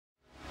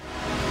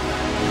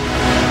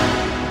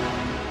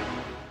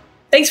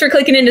Thanks for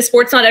clicking into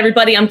Sportsnaut,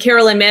 everybody. I'm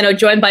Carolyn, Mano,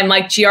 joined by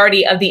Mike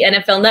Giardi of the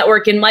NFL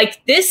Network. And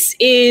Mike, this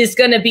is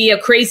going to be a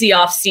crazy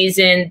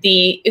offseason.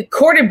 The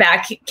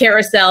quarterback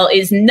carousel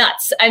is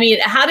nuts. I mean,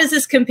 how does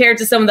this compare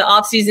to some of the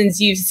offseasons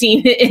you've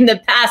seen in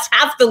the past?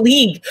 Half the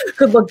league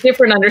could look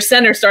different under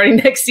center starting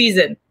next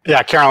season.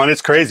 Yeah, Carolyn,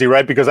 it's crazy,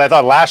 right? Because I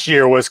thought last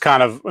year was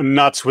kind of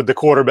nuts with the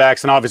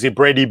quarterbacks, and obviously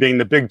Brady being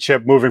the big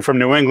chip moving from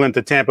New England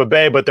to Tampa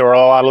Bay, but there were a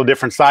lot of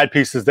different side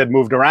pieces that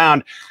moved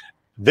around.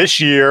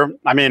 This year,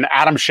 I mean,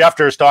 Adam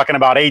Schefter is talking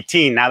about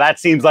 18. Now, that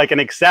seems like an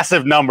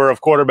excessive number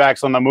of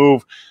quarterbacks on the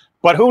move,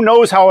 but who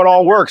knows how it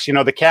all works? You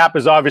know, the cap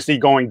is obviously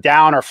going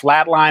down or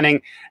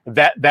flatlining.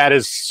 That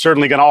is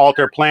certainly going to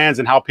alter plans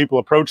and how people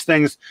approach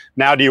things.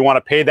 Now, do you want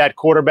to pay that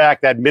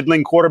quarterback, that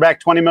middling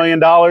quarterback, $20 million?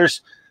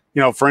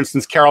 You know, for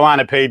instance,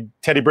 Carolina paid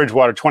Teddy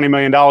Bridgewater $20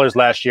 million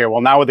last year.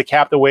 Well, now with the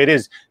cap the way it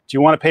is, do you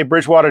want to pay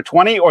Bridgewater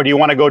 20, or do you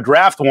want to go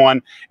draft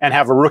one and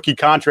have a rookie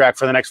contract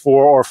for the next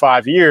 4 or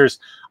 5 years?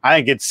 I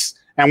think it's,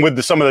 and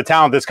with some of the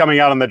talent that's coming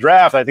out in the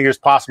draft, I think there's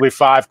possibly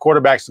 5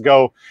 quarterbacks to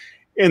go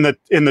in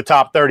the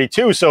top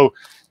 32. So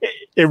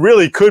it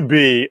really could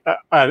be.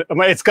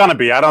 It's going to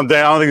be. I don't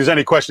think there's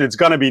any question. It's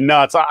going to be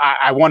nuts.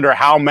 I wonder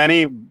how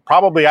many.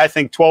 Probably, I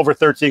think 12 or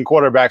 13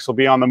 quarterbacks will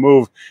be on the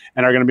move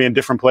and are going to be in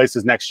different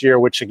places next year,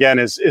 which again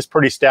is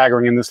pretty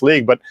staggering in this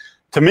league. But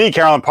to me,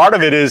 Carolyn, part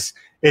of it is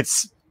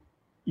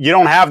you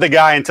don't have the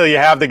guy until you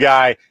have the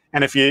guy.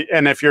 And if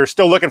you're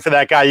still looking for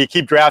that guy, you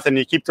keep drafting,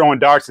 you keep throwing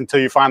darts until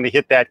you finally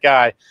hit that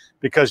guy,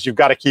 because you've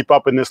got to keep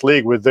up in this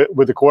league with the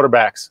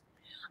quarterbacks.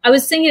 I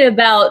was thinking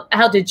about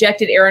how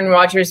dejected Aaron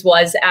Rodgers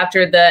was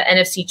after the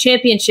NFC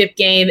Championship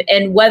game,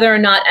 and whether or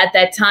not at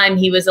that time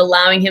he was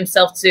allowing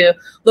himself to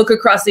look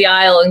across the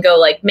aisle and go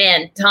like,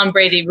 man, Tom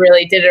Brady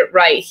really did it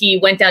right. He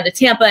went down to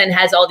Tampa and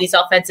has all these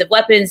offensive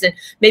weapons, and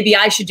maybe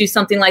I should do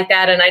something like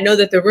that. And I know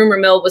that the rumor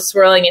mill was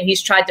swirling, and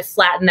he's tried to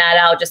flatten that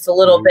out just a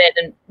little bit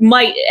and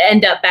might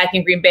end up back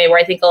in Green Bay, where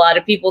I think a lot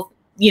of people,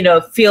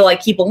 feel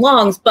like he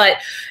belongs. But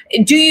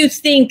do you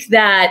think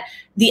that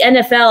the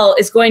NFL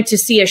is going to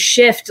see a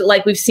shift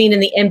like we've seen in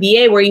the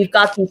NBA, where you've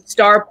got these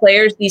star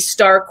players, these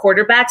star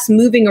quarterbacks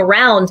moving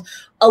around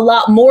a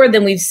lot more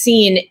than we've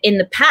seen in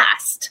the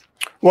past?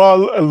 Well,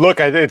 look,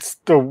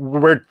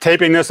 we're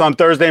taping this on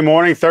Thursday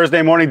morning.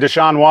 Thursday morning,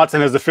 Deshaun Watson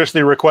has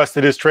officially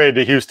requested his trade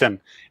to Houston.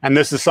 And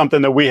this is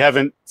something that we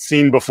haven't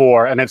seen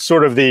before. And it's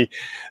sort of the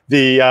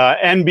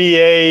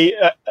NBA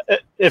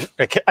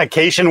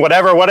occasion,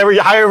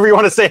 however you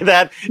want to say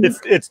that.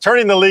 It's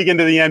turning the league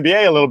into the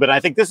NBA a little bit.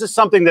 I think this is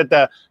something that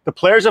the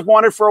players have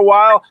wanted for a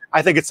while.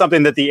 I think it's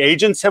something that the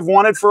agents have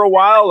wanted for a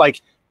while.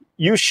 Like,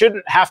 you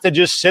shouldn't have to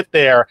just sit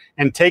there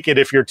and take it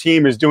if your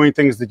team is doing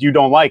things that you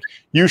don't like.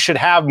 You should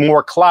have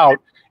more clout.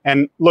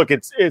 And look,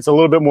 it's a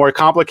little bit more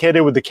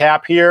complicated with the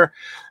cap here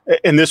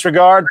in this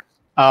regard.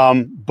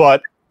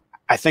 But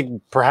I think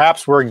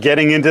perhaps we're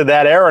getting into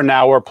that era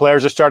now where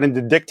players are starting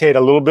to dictate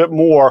a little bit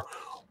more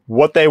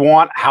what they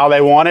want, how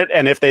they want it.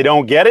 And if they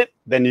don't get it,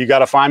 then you got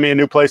to find me a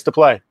new place to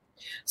play.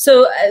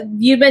 So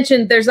you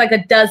mentioned there's like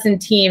a dozen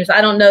teams.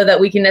 I don't know that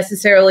we can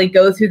necessarily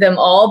go through them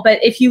all,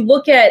 but if you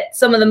look at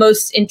some of the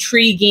most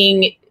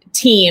intriguing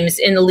teams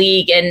in the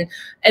league and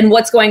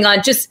what's going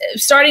on, just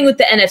starting with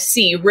the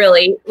NFC,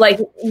 really, like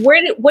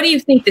what do you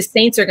think the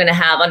Saints are going to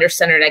have under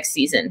center next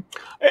season?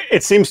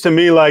 It seems to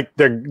me like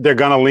they're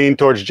going to lean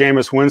towards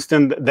Jameis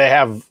Winston. They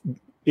have,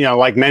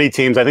 like many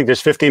teams, I think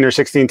there's 15 or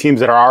 16 teams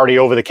that are already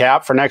over the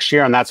cap for next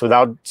year, and that's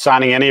without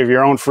signing any of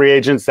your own free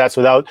agents. That's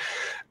without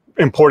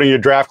importing your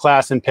draft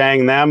class and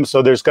paying them.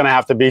 So there's going to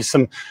have to be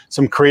some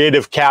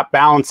creative cap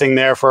balancing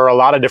there for a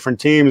lot of different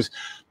teams.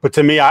 But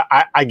to me,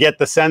 I get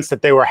the sense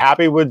that they were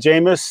happy with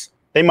Jameis.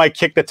 They might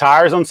kick the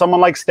tires on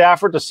someone like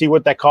Stafford to see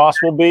what that cost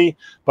will be.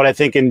 But I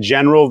think in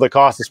general, the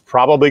cost is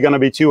probably going to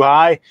be too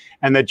high,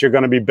 and that you're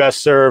going to be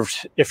best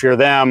served, if you're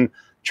them,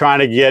 trying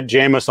to get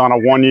Jameis on a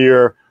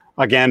 1-year,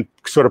 again,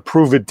 sort of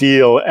prove it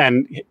deal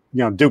and,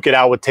 duke it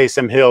out with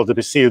Taysom Hill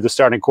to see who the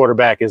starting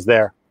quarterback is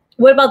there.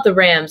 What about the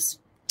Rams?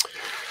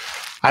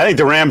 I think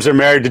the Rams are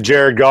married to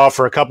Jared Goff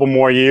for a couple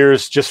more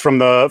years, just from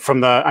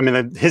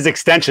his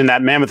extension,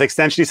 that mammoth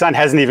extension he signed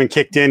hasn't even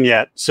kicked in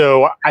yet.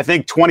 So I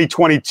think post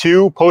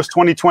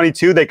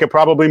 2022, they could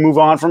probably move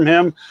on from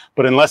him.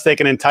 But unless they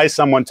can entice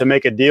someone to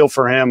make a deal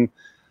for him,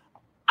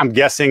 I'm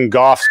guessing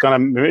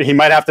he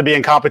might have to be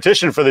in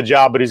competition for the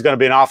job, but he's going to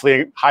be an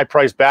awfully high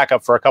priced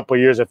backup for a couple of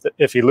years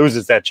if he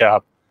loses that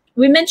job.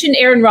 We mentioned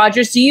Aaron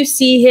Rodgers. Do you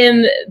see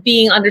him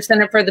being under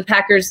center for the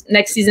Packers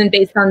next season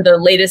based on the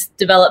latest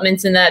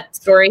developments in that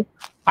story?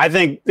 I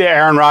think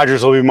Aaron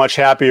Rodgers will be much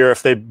happier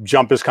if they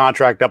jump his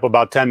contract up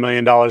about $10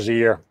 million a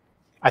year.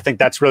 I think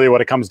that's really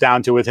what it comes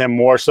down to with him,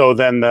 more so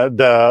than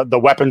the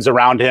weapons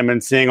around him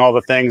and seeing all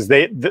the things.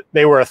 They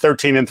were a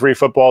 13-3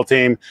 football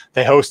team.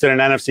 They hosted an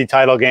NFC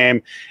title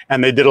game,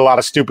 and they did a lot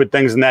of stupid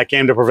things in that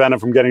game to prevent them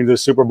from getting to the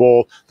Super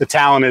Bowl. The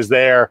talent is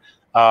there.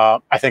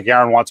 I think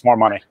Aaron wants more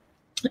money.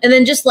 And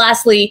then just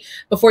lastly,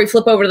 before we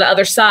flip over to the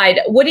other side,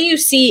 what do you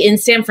see in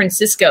San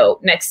Francisco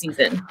next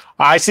season?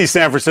 I see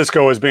San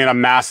Francisco as being a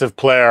massive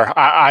player.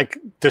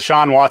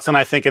 Deshaun Watson,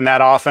 I think, in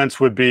that offense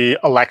would be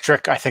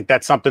electric. I think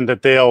that's something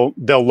that they'll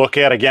look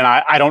at. Again,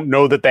 I don't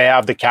know that they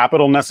have the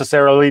capital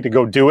necessarily to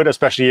go do it,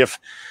 especially if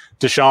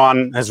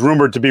Deshaun has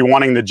rumored to be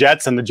wanting the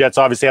Jets, and the Jets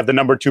obviously have the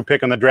number 2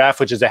 pick in the draft,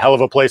 which is a hell of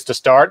a place to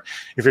start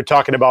if you're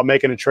talking about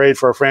making a trade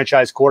for a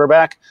franchise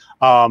quarterback.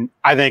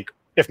 I think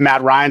if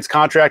Matt Ryan's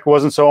contract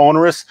wasn't so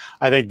onerous,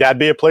 I think that'd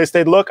be a place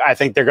they'd look. I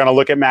think they're going to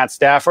look at Matt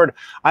Stafford.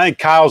 I think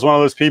Kyle's one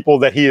of those people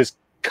that he is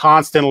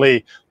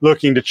constantly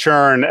looking to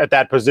churn at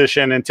that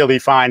position until he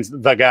finds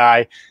the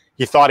guy.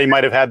 He thought he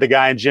might have had the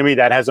guy in Jimmy.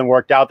 That hasn't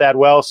worked out that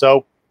well,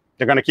 so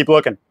they're going to keep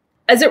looking.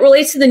 As it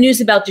relates to the news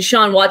about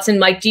Deshaun Watson,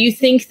 Mike, do you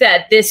think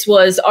that this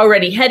was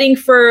already heading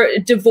for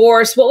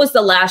divorce? What was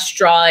the last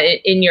straw,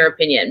 in your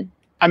opinion?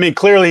 I mean,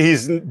 clearly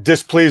he's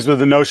displeased with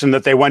the notion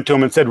that they went to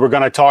him and said, we're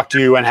going to talk to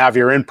you and have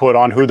your input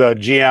on who the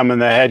GM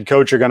and the head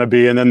coach are going to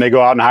be. And then they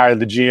go out and hire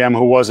the GM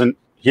who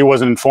he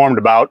wasn't informed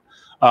about.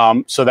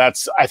 So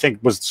that's, I think,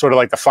 was sort of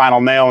like the final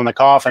nail in the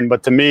coffin.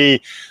 But to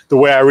me, the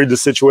way I read the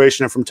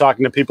situation and from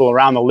talking to people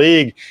around the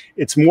league,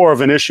 it's more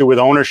of an issue with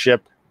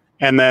ownership.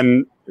 And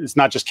then it's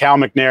not just Cal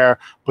McNair,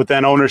 but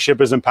then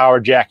ownership has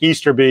empowered Jack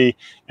Easterby.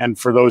 And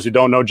for those who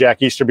don't know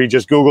Jack Easterby,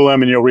 just Google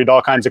him and you'll read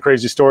all kinds of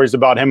crazy stories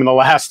about him in the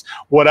last,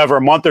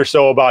 month or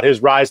so about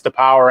his rise to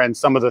power and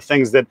some of the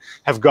things that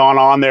have gone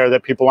on there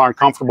that people aren't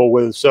comfortable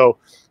with. So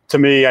to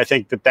me, I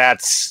think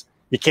that's,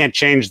 you can't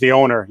change the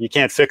owner. You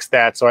can't fix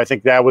that. So I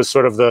think that was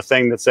sort of the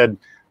thing that said,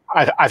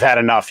 I've had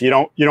enough. You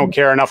don't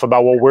care enough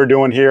about what we're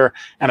doing here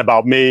and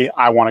about me.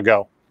 I want to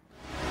go.